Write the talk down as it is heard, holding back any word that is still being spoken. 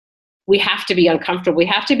we have to be uncomfortable. We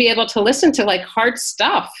have to be able to listen to like hard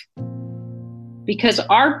stuff, because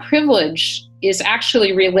our privilege is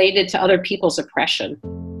actually related to other people's oppression.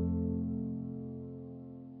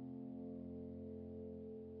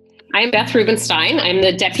 I'm Beth Rubenstein. I'm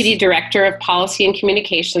the Deputy Director of Policy and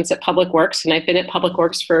Communications at Public Works, and I've been at Public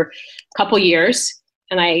Works for a couple years.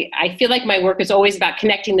 And I feel like my work is always about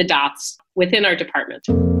connecting the dots within our department.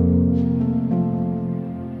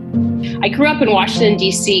 I grew up in Washington,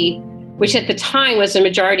 D.C., which at the time was a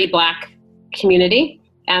majority Black community,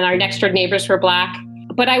 and our next door neighbors were Black.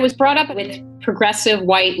 But I was brought up with progressive,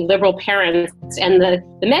 white, liberal parents, and the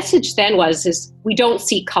message then is we don't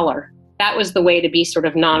see color. That was the way to be sort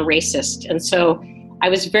of non-racist. And so I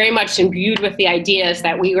was very much imbued with the ideas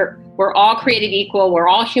that we're all created equal, we're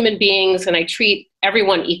all human beings, and I treat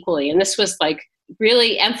everyone equally. And this was like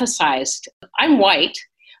really emphasized. I'm white,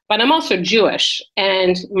 but I'm also Jewish,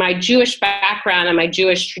 and my Jewish background and my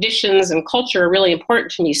Jewish traditions and culture are really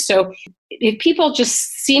important to me. So if people just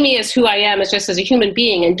see me as who I am, as just as a human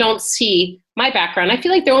being, and don't see my background, I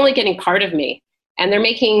feel like they're only getting part of me, and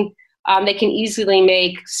they can easily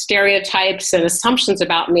make stereotypes and assumptions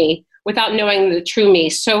about me without knowing the true me.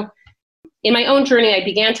 So in my own journey, I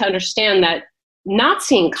began to understand that not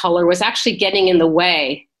seeing color was actually getting in the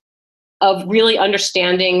way of really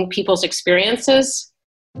understanding people's experiences.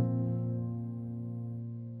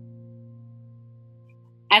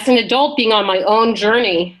 As an adult, being on my own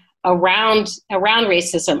journey around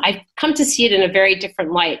racism, I've come to see it in a very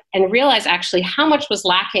different light and realize actually how much was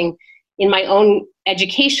lacking in my own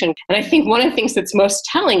education. And I think one of the things that's most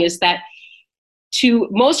telling is that to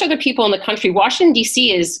most other people in the country, Washington,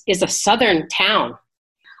 D.C. is a southern town.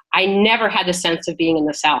 I never had the sense of being in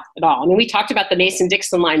the South at all. I mean, we talked about the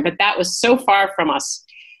Mason-Dixon line, but that was so far from us.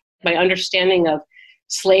 My understanding of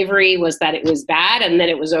slavery was that it was bad and then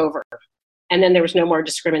it was over. And then there was no more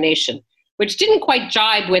discrimination, which didn't quite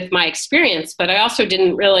jibe with my experience, but I also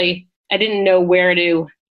didn't know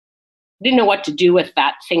what to do with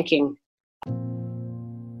that thinking.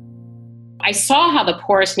 I saw how the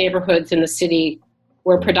poorest neighborhoods in the city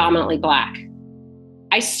were predominantly Black.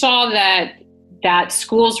 I saw that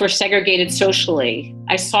schools were segregated socially.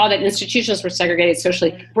 I saw that institutions were segregated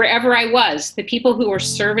socially. Wherever I was, the people who were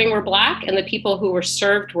serving were Black and the people who were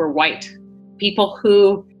served were white. People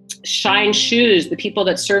who shined shoes, the people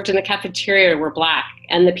that served in the cafeteria were Black,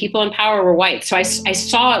 and the people in power were white. So I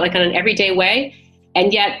saw it like in an everyday way,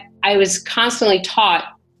 and yet I was constantly taught,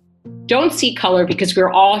 don't see color because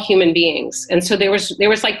we're all human beings. And so there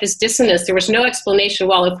was like this dissonance. There was no explanation.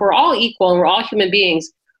 Well, if we're all equal and we're all human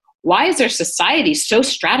beings, why is our society so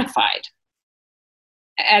stratified?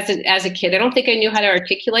 As a kid, I don't think I knew how to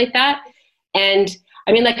articulate that. And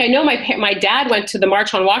I mean, like, I know my dad went to the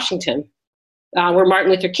March on Washington, where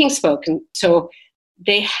Martin Luther King spoke. And so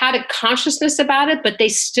they had a consciousness about it, but they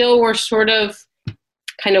still were sort of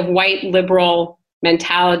kind of white liberal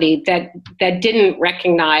mentality that didn't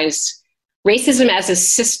recognize racism as a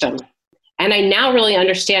system. And I now really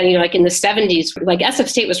understand, like in the 70s, like SF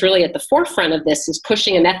State was really at the forefront of this, is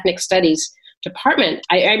pushing an ethnic studies department.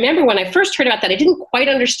 I remember when I first heard about that, I didn't quite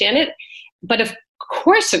understand it, but of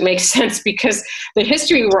course it makes sense, because the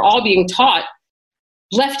history we're all being taught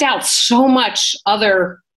left out so much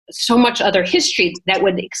other history that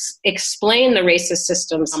would explain the racist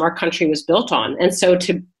systems our country was built on. And so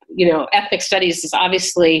ethnic studies is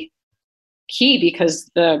obviously key, because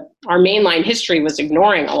our mainline history was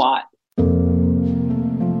ignoring a lot.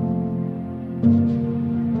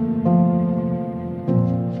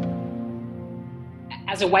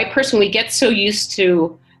 As a white person, we get so used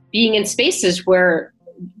to being in spaces where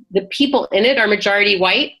the people in it are majority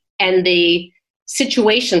white and the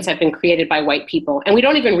situations have been created by white people, and we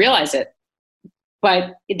don't even realize it.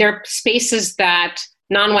 But they're spaces that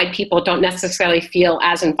non-white people don't necessarily feel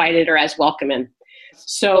as invited or as welcome in.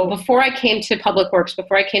 So before I came to Public Works,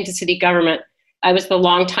 before I came to city government, I was the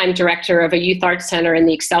longtime director of a youth arts center in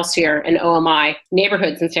the Excelsior and OMI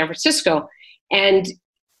neighborhoods in San Francisco. And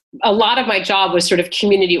a lot of my job was sort of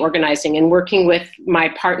community organizing and working with my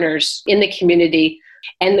partners in the community.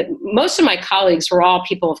 And most of my colleagues were all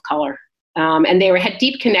people of color. And they had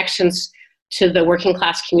deep connections to the working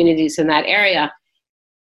class communities in that area.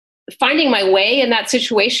 Finding my way in that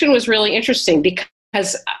situation was really interesting,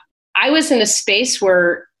 because I was in a space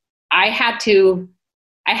where I had to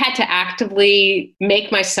actively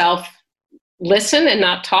make myself listen and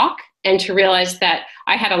not talk, and to realize that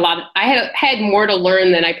I had more to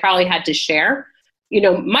learn than I probably had to share.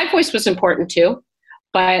 My voice was important too,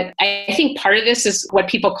 but I think part of this is what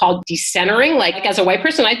people call decentering. Like, as a white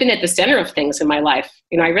person, I've been at the center of things in my life.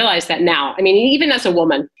 I realize that now. I mean, even as a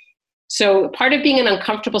woman. So part of being in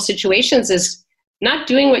uncomfortable situations is not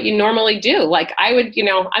doing what you normally do. Like I would,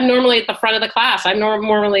 I'm normally at the front of the class. I'm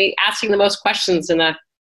normally asking the most questions in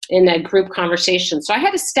a group conversation. So I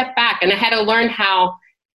had to step back and I had to learn how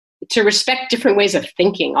to respect different ways of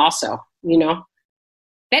thinking also,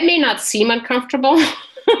 That may not seem uncomfortable,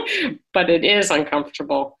 but it is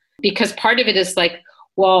uncomfortable because part of it is like,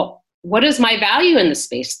 well, what is my value in the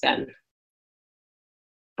space then?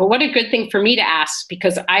 But what a good thing for me to ask,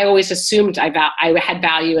 because I always assumed I had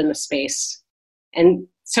value in the space. And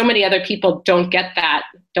so many other people don't have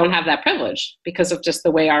that privilege because of just the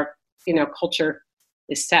way our, culture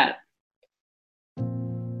is set.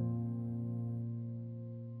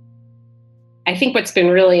 I think what's been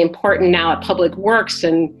really important now at Public Works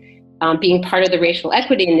and being part of the Racial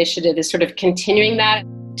Equity Initiative is sort of continuing that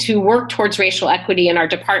to work towards racial equity in our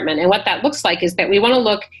department. And what that looks like is that we want to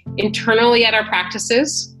look internally at our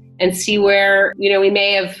practices and see where, we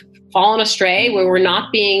may have fallen astray, where we're not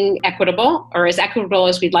being equitable or as equitable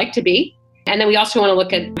as we'd like to be. And then we also want to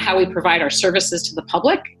look at how we provide our services to the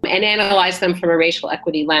public and analyze them from a racial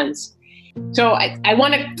equity lens. So I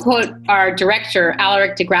want to quote our director,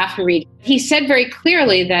 Alaric de Graffenried. He said very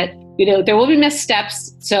clearly that, there will be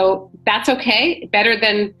missteps, so that's okay, better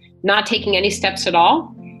than not taking any steps at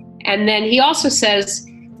all. And then he also says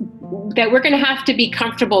that we're going to have to be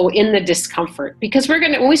comfortable in the discomfort because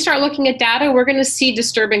when we start looking at data, we're going to see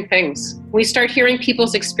disturbing things. We start hearing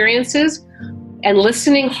people's experiences and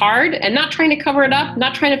listening hard and not trying to cover it up,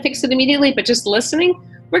 not trying to fix it immediately, but just listening.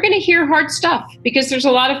 We're going to hear hard stuff because there's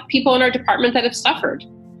a lot of people in our department that have suffered.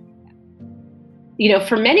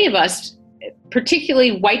 For many of us,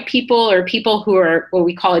 particularly white people or people who are what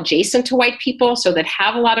we call adjacent to white people, so that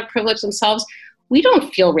have a lot of privilege themselves, we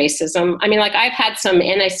don't feel racism. I mean, like I've had some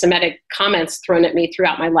anti-Semitic comments thrown at me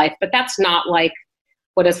throughout my life, but that's not like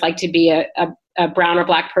what it's like to be a brown or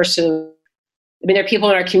black person. I mean, there are people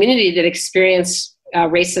in our community that experience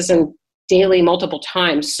racism daily, multiple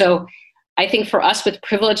times. So I think for us with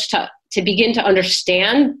privilege to begin to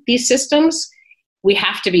understand these systems, we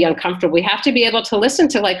have to be uncomfortable. We have to be able to listen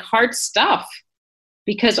to like hard stuff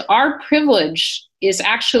because our privilege is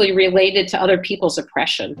actually related to other people's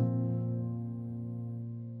oppression.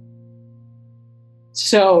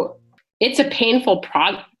 So it's a painful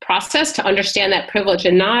process to understand that privilege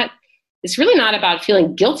it's really not about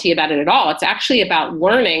feeling guilty about it at all. It's actually about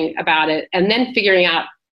learning about it and then figuring out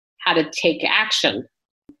how to take action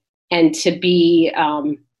and to be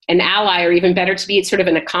an ally, or even better, to be sort of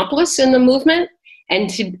an accomplice in the movement and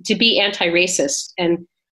to be anti-racist. And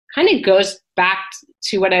kind of goes back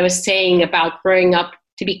to what I was saying about growing up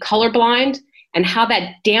to be colorblind and how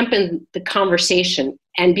that dampened the conversation.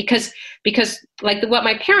 And because like what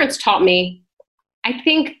my parents taught me, I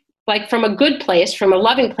think like from a good place, from a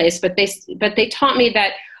loving place, but they taught me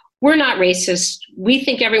that we're not racist. We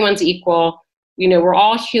think everyone's equal. We're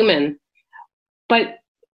all human. But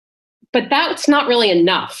that's not really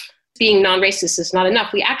enough. Being non-racist is not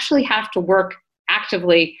enough. We actually have to work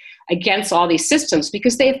actively against all these systems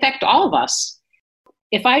because they affect all of us.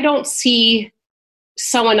 If I don't see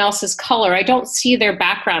someone else's color, I don't see their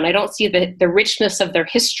background, I don't see the richness of their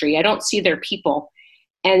history, I don't see their people.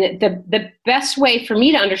 And the best way for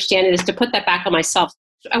me to understand it is to put that back on myself.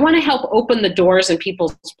 I want to help open the doors in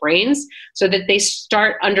people's brains so that they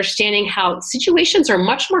start understanding how situations are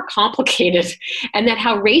much more complicated and that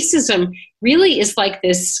how racism really is like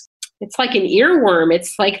this, it's like an earworm.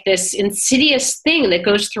 It's like this insidious thing that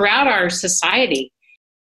goes throughout our society.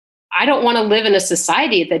 I don't want to live in a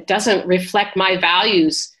society that doesn't reflect my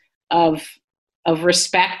values of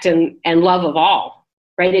respect and love of all,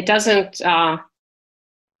 right? It doesn't,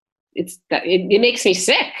 it makes me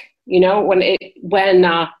sick.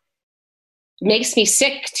 It makes me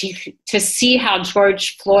sick to see how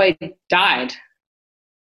George Floyd died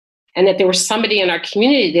and that there was somebody in our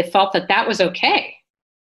community that felt that was okay.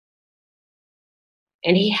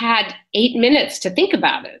 And he had 8 minutes to think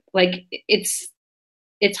about it. Like it's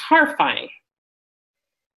horrifying.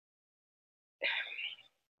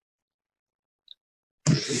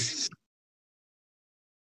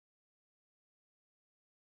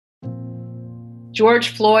 George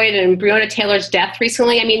Floyd and Breonna Taylor's death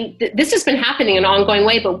recently, I mean, this has been happening in an ongoing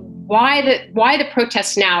way, but why the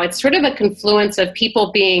protests now? It's sort of a confluence of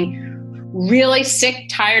people being really sick,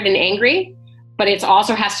 tired, and angry, but it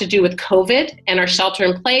also has to do with COVID and our shelter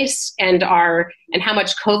in place and how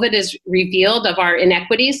much COVID is revealed of our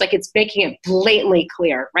inequities. Like it's making it blatantly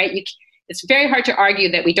clear, right? It's very hard to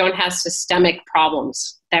argue that we don't have systemic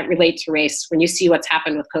problems that relate to race when you see what's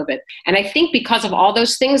happened with COVID. And I think because of all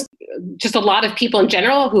those things, just a lot of people in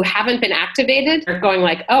general who haven't been activated are going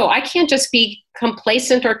like, oh, I can't just be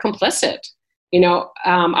complacent or complicit.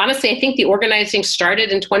 Honestly, I think the organizing started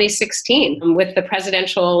in 2016 with the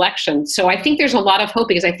presidential election. So I think there's a lot of hope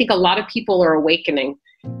because I think a lot of people are awakening.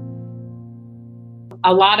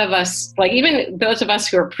 A lot of us, like even those of us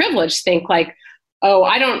who are privileged, think like, oh,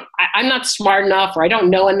 I'm not smart enough, or I don't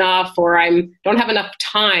know enough, or I don't have enough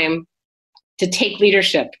time to take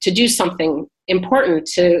leadership, to do something important,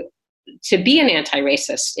 to be an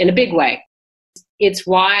anti-racist in a big way. It's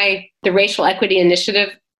why the Racial Equity Initiative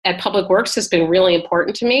at Public Works has been really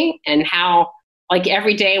important to me, and how like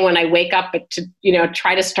every day when I wake up to,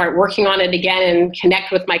 try to start working on it again and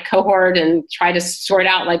connect with my cohort and try to sort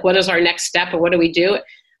out like, what is our next step and what do we do?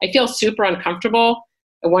 I feel super uncomfortable.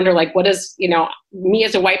 I wonder like, what is, me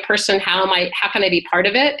as a white person, how can I be part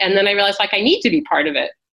of it? And then I realized like, I need to be part of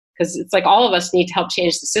it because it's like all of us need to help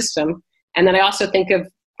change the system. And then I also think of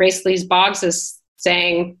Grace Lees Boggs as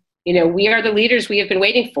saying, we are the leaders we have been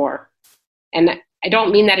waiting for. And I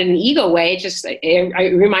don't mean that in an ego way,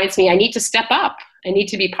 it reminds me I need to step up. I need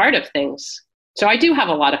to be part of things. So I do have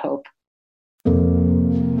a lot of hope.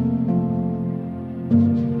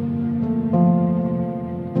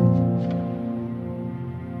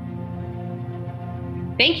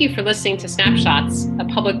 Thank you for listening to Snapshots, a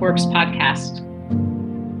Public Works podcast.